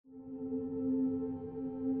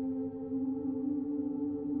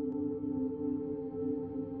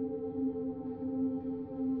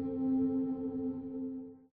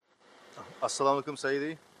As-salamu alaykum,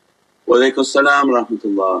 Sayyidi. Wa alaykum salam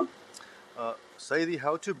rahmatullah. Sayyidi,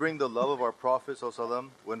 how to bring the love of our Prophet ﷺ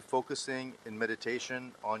when focusing in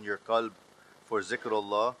meditation on your qalb for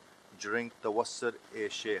zikrullah during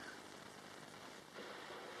tawassur-e-shaykh?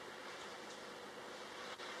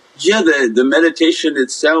 Yeah, the meditation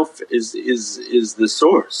itself is the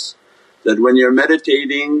source. That when you're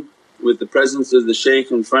meditating with the presence of the shaykh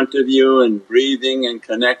in front of you and breathing and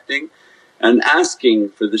connecting and asking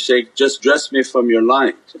for the shaykh, just dress me from your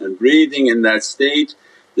light, and breathing in that state,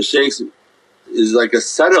 the shaykh is like a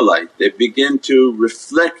satellite. They begin to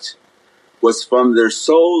reflect what's from their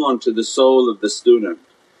soul onto the soul of the student.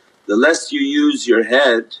 The less you use your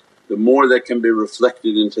head, the more that can be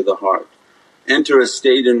reflected into the heart. Enter a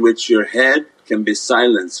state in which your head can be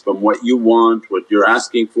silenced from what you want, what you're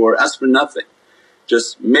asking for. Ask for nothing,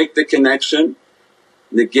 just make the connection,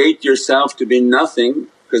 negate yourself to be nothing,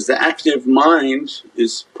 because the active mind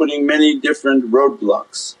is putting many different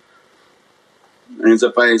roadblocks. And so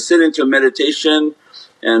if I sit into a meditation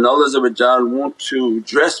and Allah want to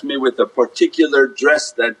dress me with a particular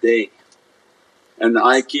dress that day, and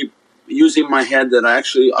I keep using my head that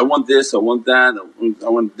I want this, I want that, I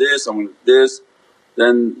want this, I want this,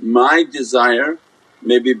 then my desire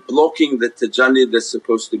may be blocking the tajalli that's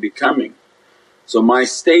supposed to be coming. So my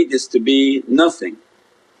state is to be nothing.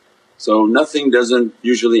 So nothing doesn't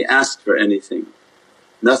usually ask for anything.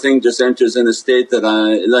 Nothing just enters in a state that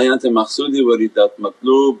Ilahi anta maqsoodi wa ridat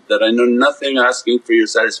matloob, that I know nothing asking for your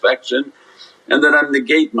satisfaction, and that I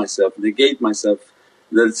negate myself,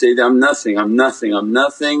 that say that I'm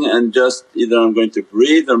nothing, and just either I'm going to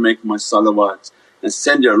breathe or make my salawats and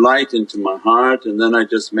send your light into my heart, and then I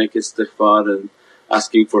just make istighfar and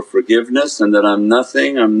asking for forgiveness, and that I'm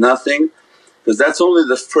nothing, because that's only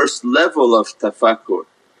the first level of tafakkur.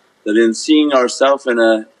 That in seeing ourselves in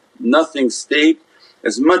a nothing state,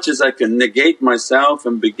 as much as I can negate myself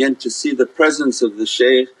and begin to see the presence of the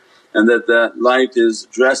shaykh and that the light is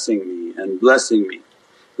dressing me and blessing me,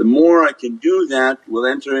 the more I can do that, we'll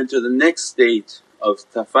enter into the next state of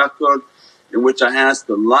tafakkur, in which I ask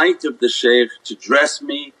the light of the shaykh to dress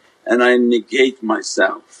me and I negate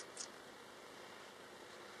myself.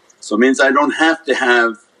 So it means I don't have to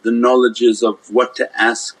have the knowledges of what to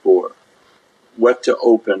ask for, what to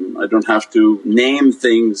open. I don't have to name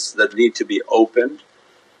things that need to be opened,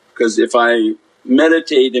 because if I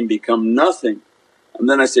meditate and become nothing and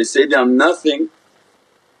then I say, Sayyidi, I'm nothing,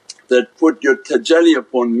 that put your tajalli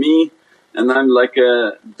upon me and I'm like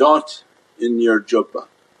a dot in your jubbah.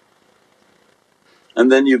 And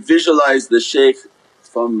then you visualize the shaykh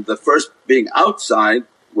from the first being outside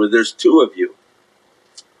where there's two of you,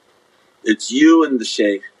 it's you and the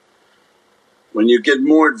shaykh. When you get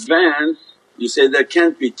more advanced you say, there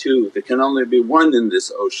can't be two, there can only be one in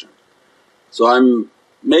this ocean. So I'm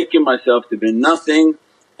making myself to be nothing,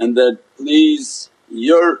 and that please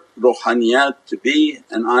your ruhaniyat to be,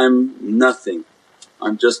 and I'm nothing,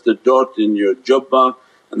 I'm just a dot in your jubbah.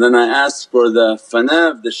 And then I ask for the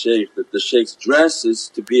fana of the shaykh, that the shaykh's dress is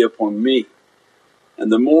to be upon me.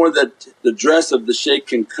 And the more that the dress of the shaykh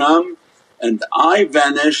can come and I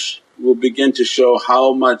vanish, will begin to show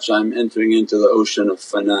how much I'm entering into the ocean of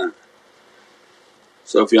fana.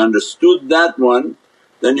 So if you understood that one,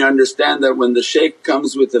 then you understand that when the shaykh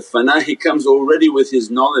comes with the fana, he comes already with his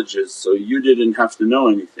knowledges, so you didn't have to know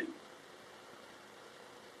anything.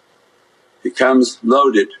 He comes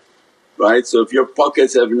loaded, right? So if your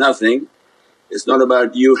pockets have nothing, it's not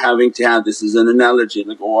about you having to have, this is an analogy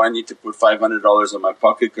like, oh I need to put $500 in my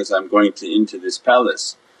pocket because I'm going into this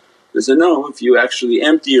palace. They say, no, if you actually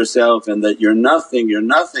empty yourself and that you're nothing,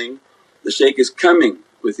 the shaykh is coming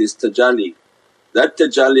with his tajalli. That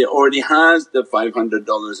tajalli already has the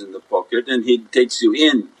 $500 in the pocket and he takes you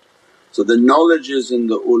in. So the knowledges and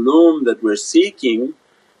the ulum that we're seeking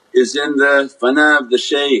is in the fana of the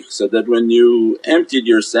shaykh, so that when you emptied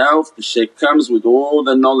yourself, the shaykh comes with all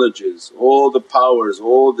the knowledges, all the powers,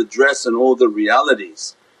 all the dress and all the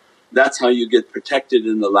realities. That's how you get protected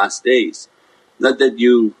in the last days. Not that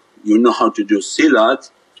you know how to do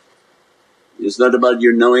silat, it's not about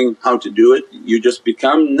you knowing how to do it, you just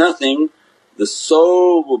become nothing. The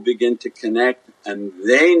soul will begin to connect and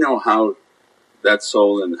they know how, that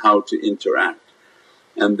soul, and how to interact.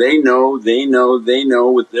 And they know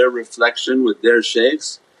with their reflection with their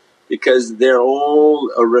shaykhs, because they're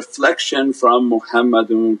all a reflection from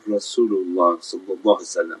Muhammadun Rasulullah,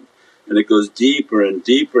 and it goes deeper and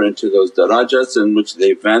deeper into those darajats in which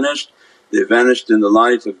they vanished. They vanished in the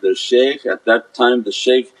light of their shaykh. At that time the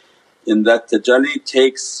shaykh in that tajalli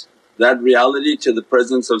takes that reality to the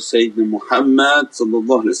presence of Sayyidina Muhammad,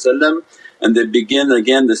 and they begin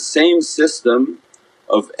again the same system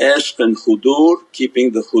of ishq and khudur, keeping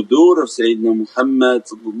the khudur of Sayyidina Muhammad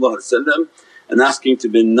and asking to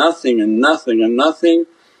be nothing and nothing and nothing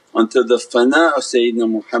until the fana of Sayyidina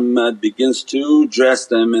Muhammad begins to dress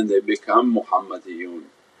them and they become Muhammadiyun.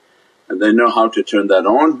 And they know how to turn that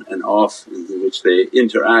on and off, in which they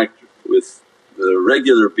interact with the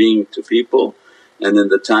regular being to people, and in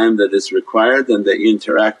the time that is required then they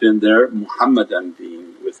interact in their Muhammadan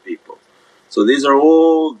being with people. So these are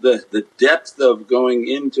all the depth of going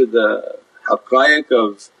into the haqqaiq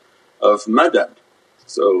of madad.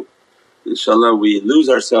 So inshaAllah we lose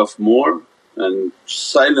ourselves more and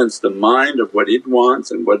silence the mind of what it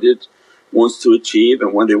wants and what it wants to achieve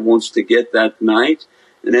and what it wants to get that night,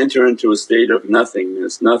 and enter into a state of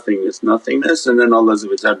nothingness, nothingness, nothingness, and then Allah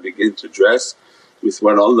begin to dress with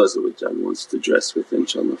what Allah wants to dress with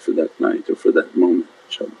inshaAllah for that night or for that moment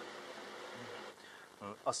inshaAllah.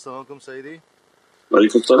 As-salamu alaykum Sayyidi.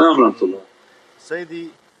 Walaikum salam wa rahmatullah.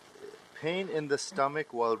 Sayyidi, pain in the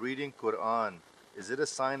stomach while reading Qur'an, is it a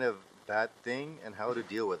sign of bad thing and how to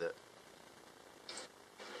deal with it?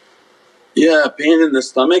 Yeah, pain in the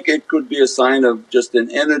stomach, it could be a sign of just an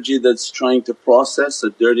energy that's trying to process, a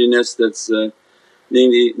dirtiness that's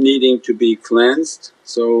needing to be cleansed.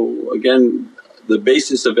 So again, the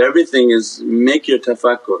basis of everything is make your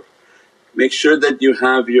tafakkur, make sure that you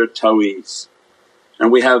have your taweez. And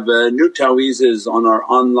we have new taweezes on our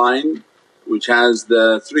online which has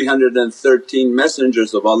the 313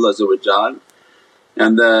 messengers of Allah,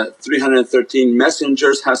 and the 313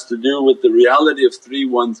 messengers has to do with the reality of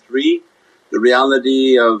 313, the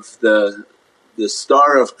reality of the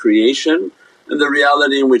star of creation, and the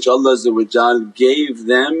reality in which Allah gave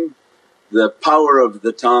them the power of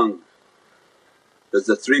the tongue. There's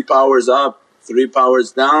the 3 powers up, 3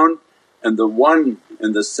 powers down, and the one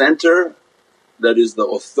in the center that is the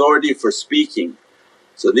authority for speaking.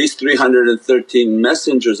 So these 313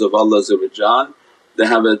 messengers of Allah, they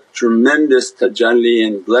have a tremendous tajalli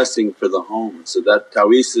and blessing for the home. So that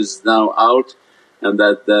taweez is now out, and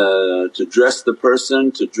that to dress the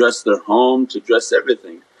person, to dress their home, to dress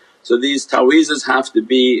everything. So these taweezes have to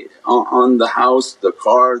be on the house, the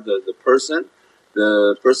car, the person.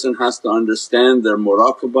 The person has to understand their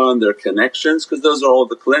muraqabah and their connections, because those are all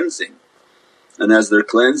the cleansing. And as they're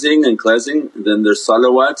cleansing and cleansing, then their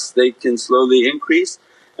salawats they can slowly increase,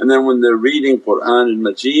 and then when they're reading Qur'an and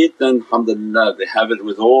Majid, then alhamdulillah they have it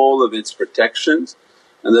with all of its protections,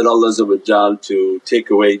 and that Allah to take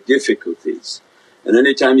away difficulties. And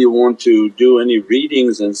anytime you want to do any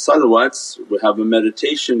readings and salawats, we have a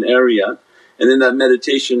meditation area, and in that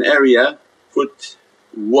meditation area put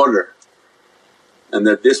water, and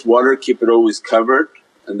that this water keep it always covered,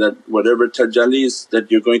 and that whatever tajallis that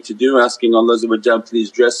you're going to do, asking Allah please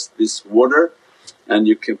dress this water. And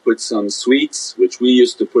you can put some sweets, which we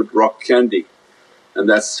used to put rock candy, and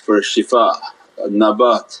that's for shifa,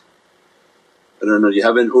 nabat. I don't know, do you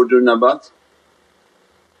have an Urdu nabat?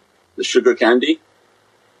 The sugar candy?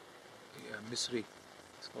 Yeah, misri,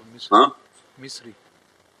 it's called misri. Huh? Misri.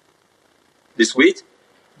 The sweet?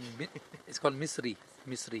 It's called misri,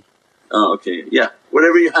 misri. Oh okay, yeah.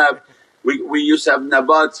 Whatever you have, we used to have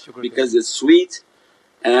nabat Sugar because candy. it's sweet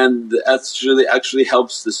and actually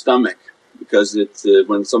helps the stomach, because it's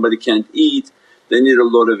when somebody can't eat they need a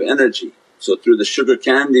lot of energy. So through the sugar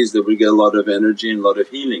candies that we get a lot of energy and a lot of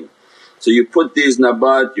healing. So you put these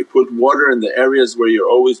nabat, you put water in the areas where you're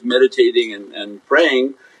always meditating and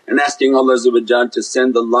praying and asking Allah to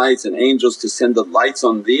send the lights and angels to send the lights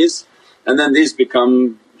on these, and then these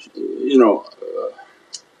become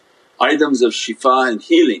items of shifa and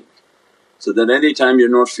healing. So that anytime you're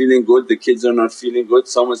not feeling good, the kids are not feeling good,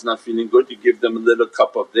 someone's not feeling good, you give them a little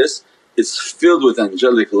cup of this, it's filled with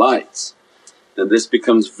angelic lights, and this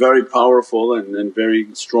becomes very powerful and very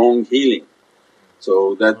strong healing.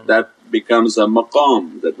 So that becomes a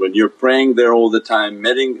maqam, that when you're praying there all the time,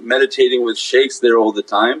 meditating with shaykhs there all the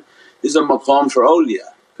time, is a maqam for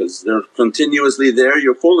awliya, because they're continuously there,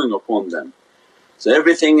 you're calling upon them. So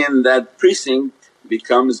everything in that precinct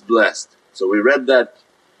becomes blessed. So we read that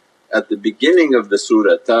at the beginning of the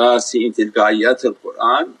surah, Tasin tilka ayatul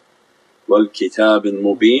Qur'an wal kitabin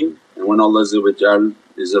mubin. And when Allah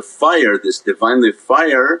is a fire, this Divinely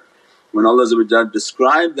fire, when Allah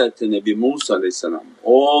described that to Nabi Musa,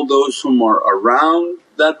 all those whom are around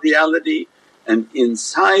that reality and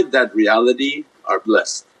inside that reality are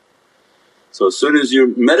blessed. So as soon as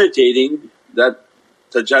you're meditating, that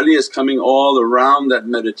tajalli is coming all around that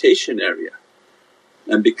meditation area.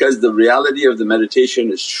 And because the reality of the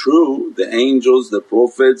meditation is true, the angels, the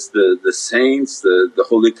prophets, the saints, the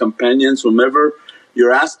holy companions, whomever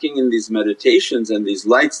you're asking in these meditations and these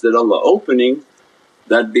lights that Allah opening,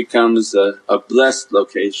 that becomes a blessed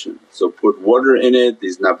location. So put water in it,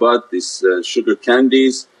 these nabat, these sugar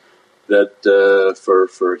candies that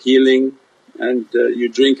for healing, and you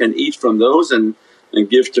drink and eat from those and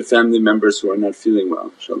give to family members who are not feeling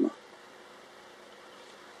well, inshaAllah.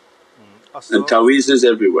 And taweezes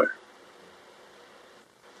everywhere.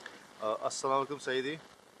 As-salamu alaykum Sayyidi.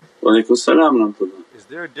 Wa alaykum as-salam wa rahmatullah. Is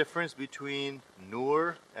there a difference between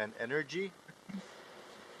nur and energy?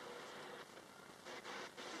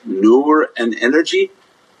 Nur and energy?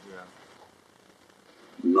 Yeah.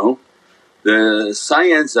 No. The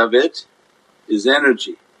science of it is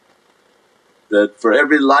energy. That for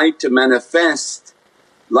every light to manifest,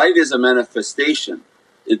 light is a manifestation.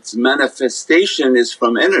 Its manifestation is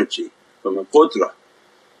from energy, from a qudra.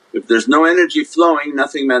 If there's no energy flowing,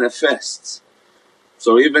 nothing manifests.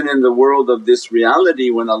 So even in the world of this reality,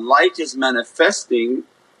 when a light is manifesting,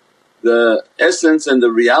 the essence and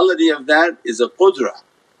the reality of that is a qudra.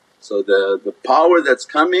 So the power that's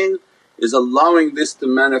coming is allowing this to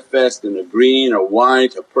manifest in a green, a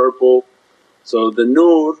white, a purple. So the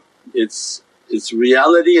nur, its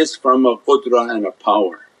reality is from a qudra and a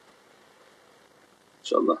power,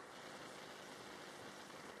 inshaAllah.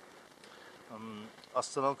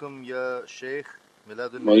 As-salamu alaykum ya Shaykh,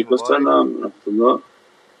 Miladun Wa alaykum as-salam wa rahmatullah.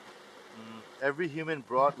 Every human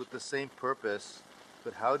brought with the same purpose,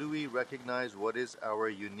 but how do we recognize what is our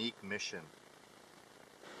unique mission?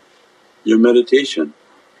 Your meditation.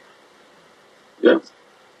 Yeah.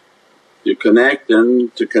 You connect,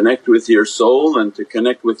 and to connect with your soul and to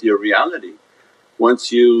connect with your reality.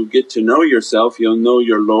 Once you get to know yourself, you'll know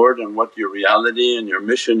your Lord and what your reality and your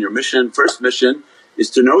mission. Your mission, first mission is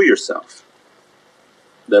to know yourself.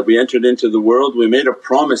 That we entered into the world, we made a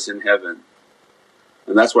promise in heaven.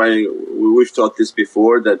 And that's why we've taught this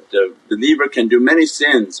before, that the believer can do many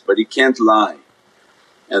sins but he can't lie.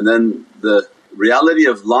 And then the reality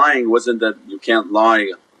of lying wasn't that you can't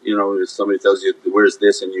lie, if somebody tells you, where's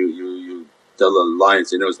this, and you tell a lie and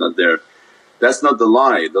say, no, it's not there. That's not the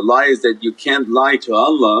lie. The lie is that you can't lie to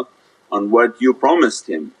Allah on what you promised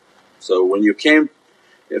Him. So when you came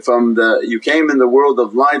you came in the world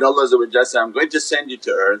of light, Allah said, I'm going to send you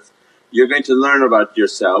to earth, you're going to learn about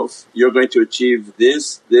yourself, you're going to achieve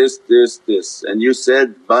this, and you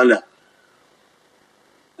said, Bala.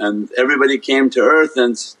 And everybody came to earth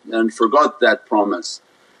and forgot that promise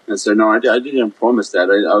and said, no, I didn't promise that,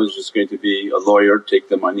 I was just going to be a lawyer, take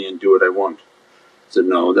the money and do what I want. I said,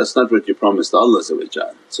 no, that's not what you promised Allah.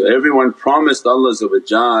 So everyone promised Allah,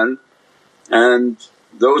 and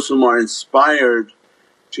those whom are inspired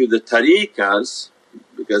to the tariqas,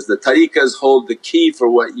 because the tariqas hold the key for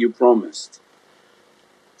what you promised.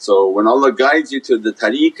 So when Allah guides you to the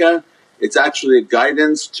tariqah, it's actually a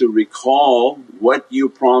guidance to recall what you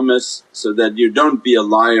promised, so that you don't be a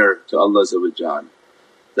liar to Allah.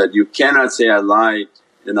 That you cannot say, I lied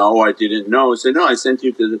and oh I didn't know. Say, no, I sent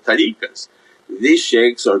you to the tariqas. These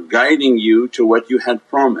shaykhs are guiding you to what you had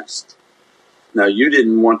promised. Now you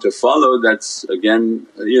didn't want to follow, that's again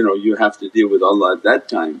you have to deal with Allah at that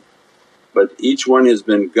time. But each one has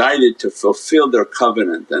been guided to fulfill their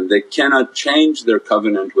covenant, and they cannot change their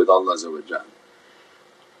covenant with Allah.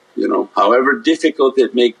 However difficult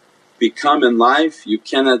it may become in life, you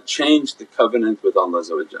cannot change the covenant with Allah.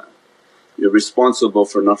 You're responsible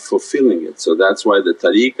for not fulfilling it. So that's why the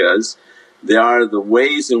tariqas, they are the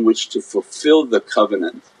ways in which to fulfill the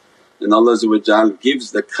covenant. And Allah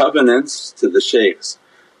gives the covenants to the shaykhs,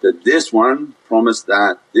 that this one promised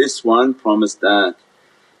that, this one promised that.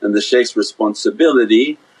 And the shaykh's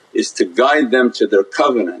responsibility is to guide them to their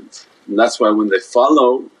covenant. And that's why when they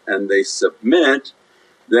follow and they submit,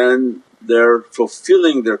 then they're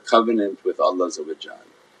fulfilling their covenant with Allah.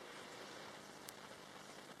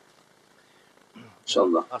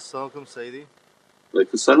 InshaAllah. As-salamu alaykum Sayyidi. Wa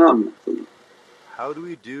alaykum as-salam. How do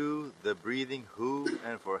we do the breathing who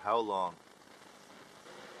and for how long?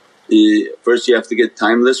 First you have to get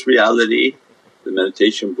Timeless Reality, the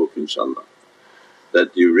meditation book, inshaAllah.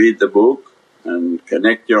 That you read the book and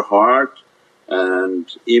connect your heart and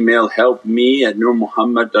email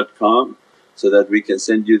helpme@nurmuhammad.com, so that we can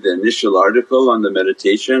send you the initial article on the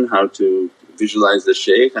meditation, how to visualize the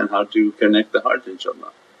shaykh and how to connect the heart,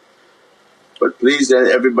 inshaAllah. But please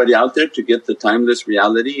everybody out there to get the Timeless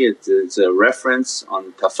Reality, it's a reference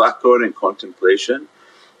on tafakkur and contemplation.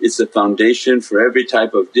 It's a foundation for every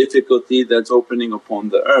type of difficulty that's opening upon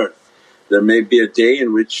the earth. There may be a day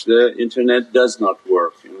in which the internet does not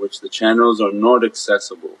work, in which the channels are not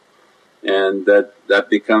accessible, and that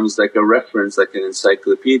becomes like a reference, like an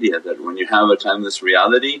encyclopedia, that when you have a Timeless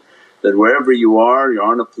Reality that wherever you are, you're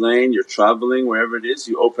on a plane, you're travelling, wherever it is,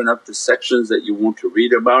 you open up the sections that you want to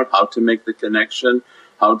read about, how to make the connection,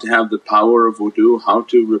 how to have the power of wudu, how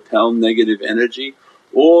to repel negative energy.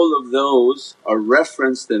 All of those are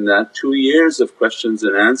referenced in that 2 years of questions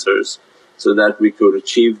and answers, so that we could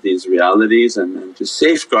achieve these realities and to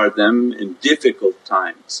safeguard them in difficult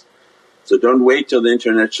times. So don't wait till the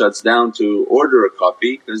internet shuts down to order a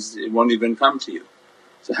copy, because it won't even come to you.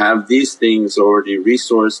 So have these things already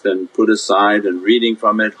resourced and put aside, and reading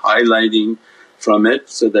from it, highlighting from it,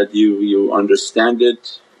 so that you understand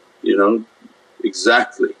it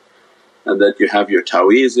exactly, and that you have your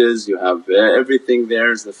ta'weezes, you have everything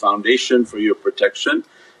there is the foundation for your protection.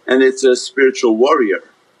 And it's a spiritual warrior,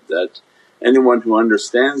 that anyone who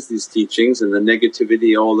understands these teachings and the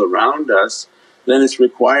negativity all around us, then it's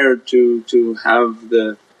required to have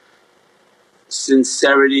the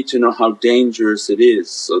sincerity to know how dangerous it is,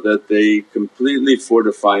 so that they completely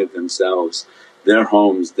fortify themselves, their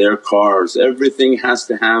homes, their cars, everything has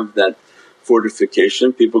to have that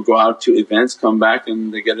fortification. People go out to events, come back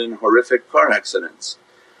and they get in horrific car accidents.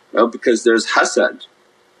 Well, because there's hasad.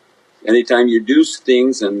 Anytime you do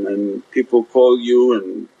things and people call you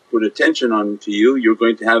and put attention on to you, you're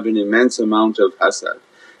going to have an immense amount of hasad.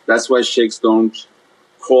 That's why shaykhs don't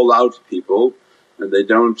call out people and they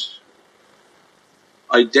don't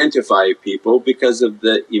identify people, because of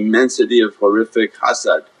the immensity of horrific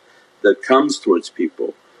hasad that comes towards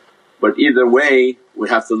people. But either way, we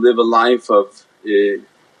have to live a life of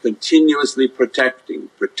continuously protecting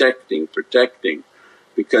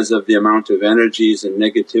because of the amount of energies and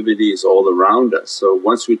negativities all around us. So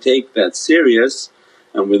once we take that serious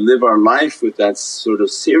and we live our life with that sort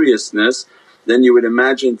of seriousness, then you would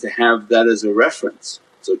imagine to have that as a reference.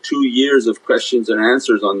 So 2 years of questions and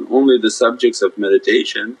answers on only the subjects of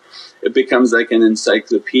meditation, it becomes like an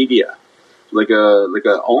encyclopedia, like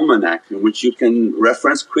a almanac in which you can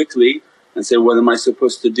reference quickly and say, what am I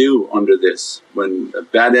supposed to do under this? When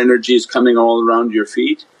bad energy is coming all around your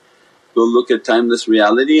feet, go look at timeless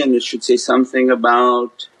reality and it should say something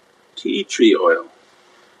about tea tree oil.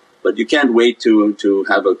 But you can't wait to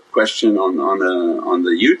have a question on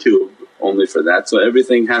the YouTube only for that. So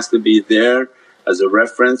everything has to be there as a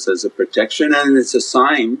reference, as a protection, and it's a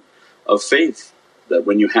sign of faith, that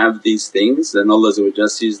when you have these things then Allah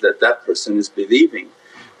sees that that person is believing.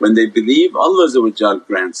 When they believe, Allah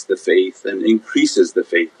grants the faith and increases the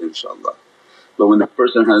faith inshaAllah. But when the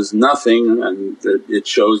person has nothing and it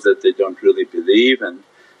shows that they don't really believe, and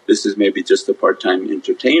this is maybe just a part-time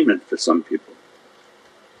entertainment for some people,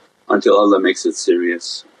 until Allah makes it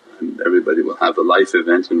serious and everybody will have a life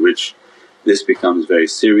event in which this becomes very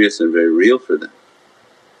serious and very real for them.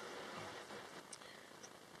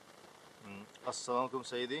 As-salamu alaykum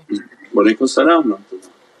Sayyidi. Walaikum salam wa rahmatullah.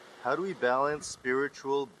 How do we balance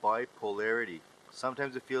spiritual bipolarity?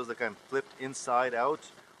 Sometimes it feels like I'm flipped inside out,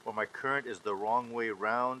 or my current is the wrong way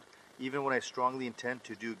round. Even when I strongly intend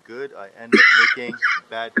to do good, I end up making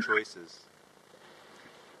bad choices.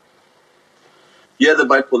 Yeah, the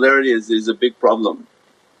bipolarity is a big problem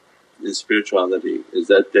in spirituality, is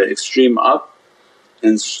that the extreme up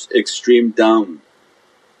and extreme down.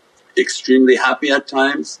 Extremely happy at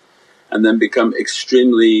times and then become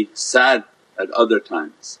extremely sad at other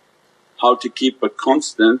times. How to keep a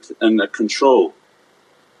constant and a control,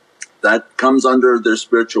 that comes under their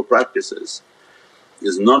spiritual practices,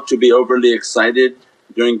 is not to be overly excited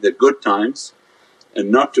during the good times and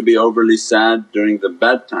not to be overly sad during the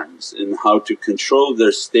bad times, in how to control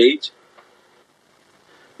their state.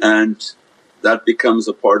 And that becomes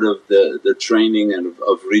a part of the training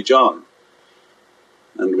of rijal.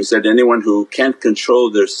 And we said anyone who can't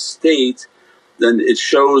control their state, then it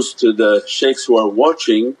shows to the shaykhs who are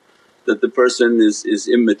watching that the person is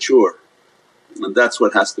immature, and that's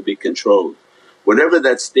what has to be controlled. Whatever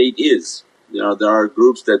that state is, there are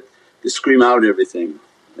groups that they scream out everything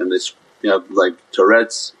and they have like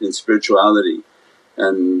Tourette's in spirituality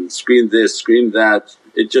and scream this, scream that.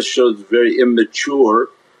 It just shows very immature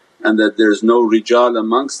and that there's no rijal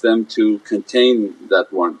amongst them to contain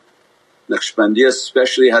that one. Naqshbandiya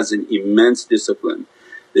especially has an immense discipline.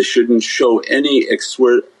 They shouldn't show any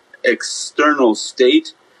external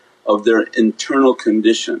state of their internal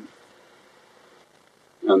condition.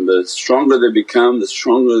 And the stronger they become,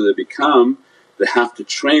 they have to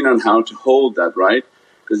train on how to hold that, right?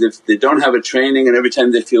 Because if they don't have a training and every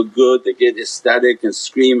time they feel good they get ecstatic and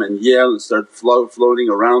scream and yell and start floating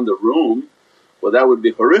around the room, well that would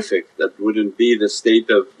be horrific. That wouldn't be the state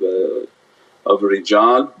of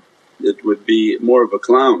rijal, it would be more of a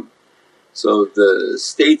clown. So the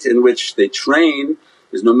state in which they train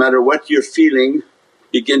is no matter what you're feeling,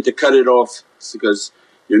 begin to cut it off, because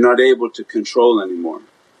you're not able to control anymore.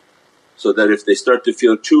 So that if they start to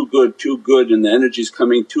feel too good and the energy's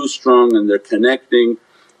coming too strong and they're connecting,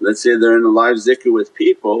 let's say they're in a live zikr with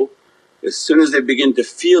people, as soon as they begin to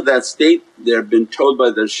feel that state they're been told by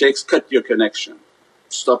their shaykhs, cut your connection,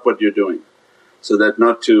 stop what you're doing, so that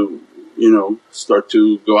not to start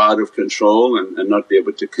to go out of control and not be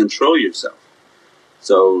able to control yourself.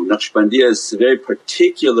 So Naqshbandiya is very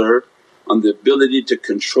particular on the ability to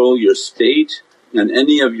control your state, and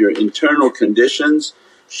any of your internal conditions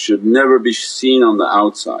should never be seen on the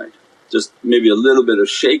outside. Just maybe a little bit of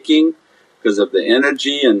shaking because of the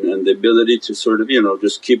energy and the ability to sort of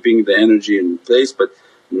just keeping the energy in place, but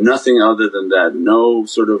nothing other than that. No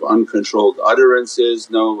sort of uncontrolled utterances,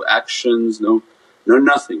 no actions, no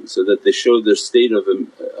nothing, so that they show their state of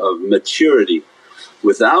maturity.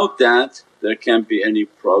 Without that there can't be any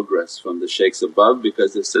progress from the shaykhs above,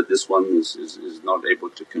 because they said this one is not able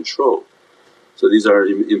to control. So these are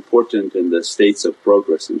important in the states of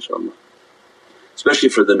progress, inshaAllah. Especially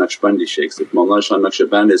for the Naqshbandi shaykhs, if Mawlana Shah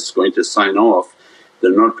Naqshband is going to sign off,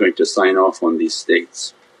 they're not going to sign off on these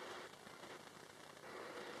states.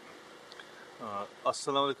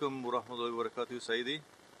 As-salamu alaykum wa rahmatullahi wa barakatuh, Sayyidi.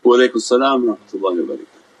 Wa alaykum as-salam wa rahmatullahi wa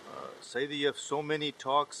barakatuh. Sayyidi, you have so many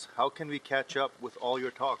talks, how can we catch up with all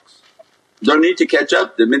your talks? Don't need to catch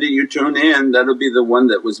up, the minute you tune in that'll be the one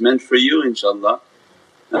that was meant for you, inshaAllah.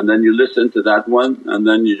 And then you listen to that one, and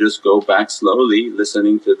then you just go back slowly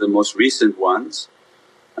listening to the most recent ones,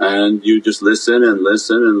 and you just listen and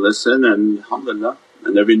listen and listen, and alhamdulillah.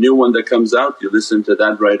 And every new one that comes out you listen to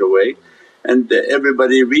that right away, and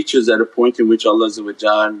everybody reaches at a point in which Allah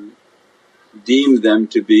deemed them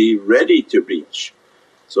to be ready to reach.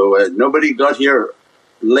 So nobody got here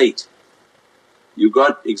late, you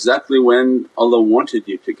got exactly when Allah wanted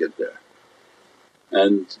you to get there.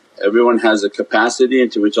 And everyone has a capacity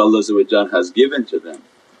into which Allah has given to them.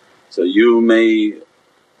 So you may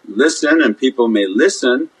listen and people may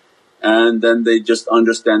listen, and then they just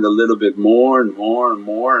understand a little bit more and more and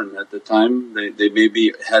more, and at the time they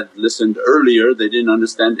maybe had listened earlier, they didn't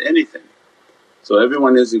understand anything. So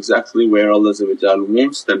everyone is exactly where Allah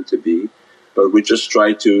wants them to be, but we just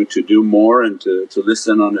try to do more and to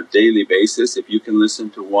listen on a daily basis. If you can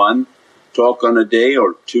listen to one talk on a day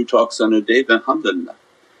or two talks on a day, then alhamdulillah.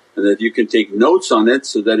 And that you can take notes on it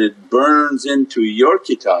so that it burns into your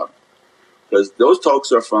kitab, because those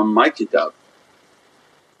talks are from my kitab.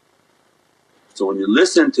 So when you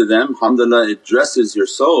listen to them, alhamdulillah, it dresses your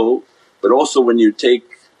soul, but also when you take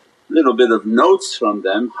little bit of notes from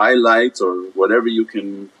them, highlights or whatever you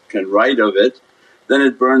can write of it, then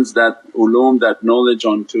it burns that ulum, that knowledge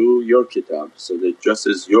onto your kitab, so that it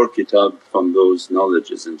dresses your kitab from those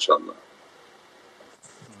knowledges, inshaAllah.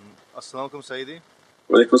 As-salamu alaykum, Sayyidi.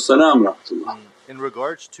 Wa alaykum as-salam wa rahmatullah. In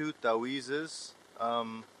regards to ta'weezes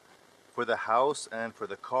for the house and for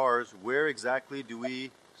the cars, where exactly do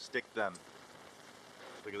we stick them?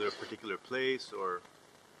 Like, is there a particular place or?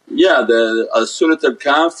 Yeah, the Surat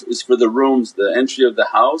al-Kahf is for the rooms, the entry of the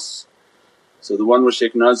house. So the one with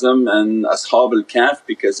Shaykh Nazm and Ashab al-Kahf,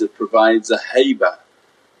 because it provides a haybah,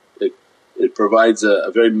 it provides a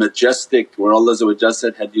very majestic, where Allah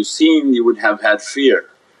said, had you seen you would have had fear.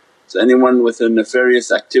 So anyone with a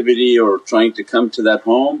nefarious activity or trying to come to that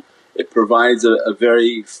home, it provides a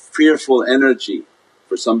very fearful energy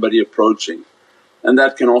for somebody approaching. And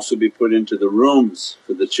that can also be put into the rooms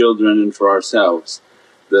for the children and for ourselves.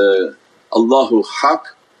 The Allahu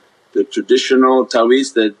Haq, the traditional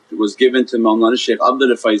ta'weez that was given to Mawlana Shaykh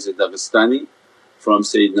Abdul Faiz Daghestani from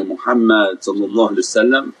Sayyidina Muhammad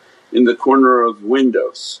in the corner of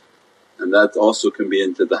windows, and that also can be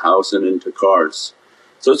into the house and into cars.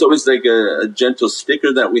 So it's always like a gentle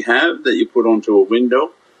sticker that we have that you put onto a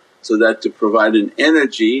window, so that to provide an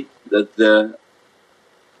energy that the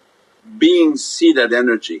beings see that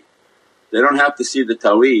energy. They don't have to see the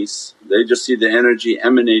ta'weez, they just see the energy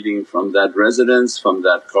emanating from that residence, from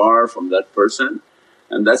that car, from that person,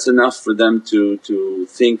 and that's enough for them to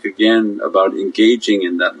think again about engaging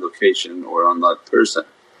in that location or on that person.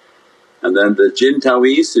 And then the jinn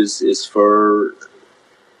ta'weez is for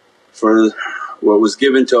what was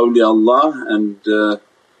given to awliyaullah, and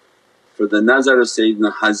for the nazar of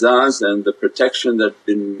Sayyidina Hazaz and the protection that's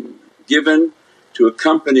been given to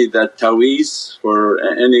accompany that ta'weez for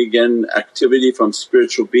any again activity from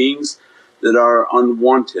spiritual beings that are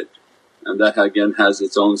unwanted. And that again has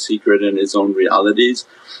its own secret and its own realities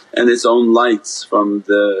and its own lights from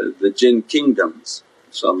the jinn kingdoms,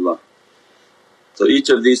 inshaAllah. So each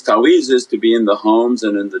of these ta'weez is to be in the homes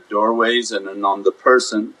and in the doorways and on the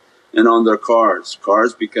person and on their cars.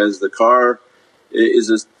 Cars, because the car is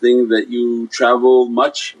a thing that you travel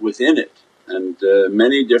much within it, and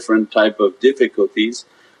many different type of difficulties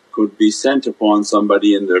could be sent upon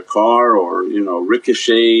somebody in their car, or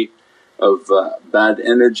ricochet of bad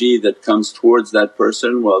energy that comes towards that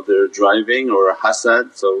person while they're driving, or a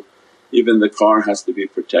hasad. So even the car has to be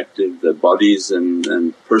protected, the bodies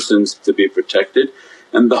and persons to be protected,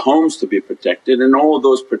 and the homes to be protected, and all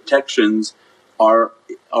those protections are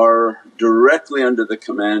directly under the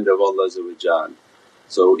command of Allah.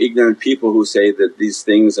 So ignorant people who say that these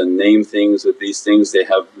things and name things with these things, they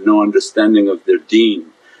have no understanding of their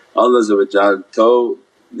deen. Allah told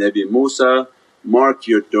Nabi Musa, mark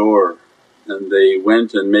your door, and they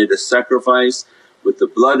went and made a sacrifice. With the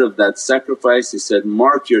blood of that sacrifice He said,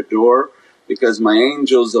 mark your door because my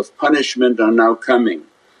angels of punishment are now coming.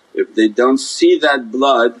 If they don't see that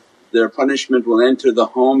blood, their punishment will enter the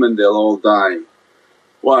home and they'll all die.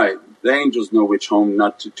 Why? The angels know which home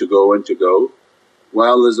not to go and to go. Why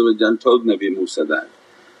Allah told Nabi Musa that?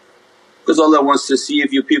 Because Allah wants to see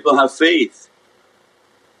if you people have faith.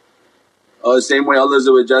 The same way Allah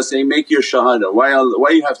saying, make your shahada. Why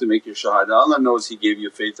you have to make your shahada? Allah knows He gave you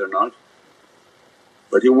faith or not,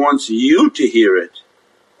 but He wants you to hear it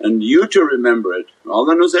and you to remember it.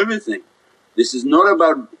 Allah knows everything. This is not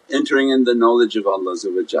about entering in the knowledge of Allah.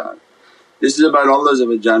 This is about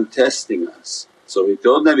Allah testing us. So He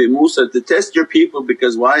told Nabi Musa to test your people,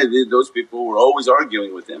 because why? Those people were always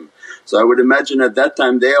arguing with Him. So I would imagine at that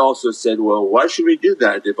time they also said, well, why should we do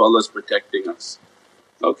that if Allah's protecting us?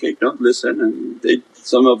 Okay, don't listen, and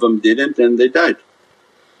some of them didn't and they died.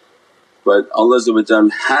 But Allah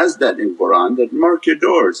has that in Qur'an that mark your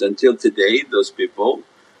doors. Until today those people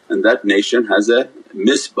and that nation has a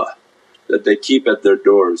misbah that they keep at their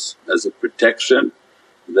doors as a protection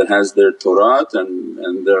that has their Tawrat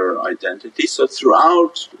and their identity. So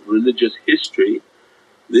throughout religious history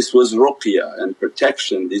this was ruqya and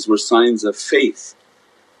protection, these were signs of faith,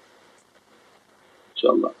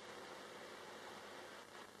 inshaAllah.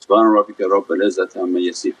 Subhana rabbika rabbil izzati amma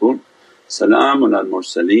yasifoon, salaamun al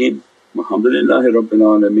mursaleen, walhamdulillahi rabbil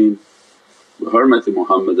alameen. Bi hurmati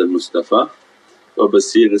Muhammad al Mustafa wa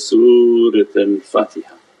basir Surat al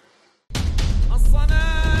Fatiha.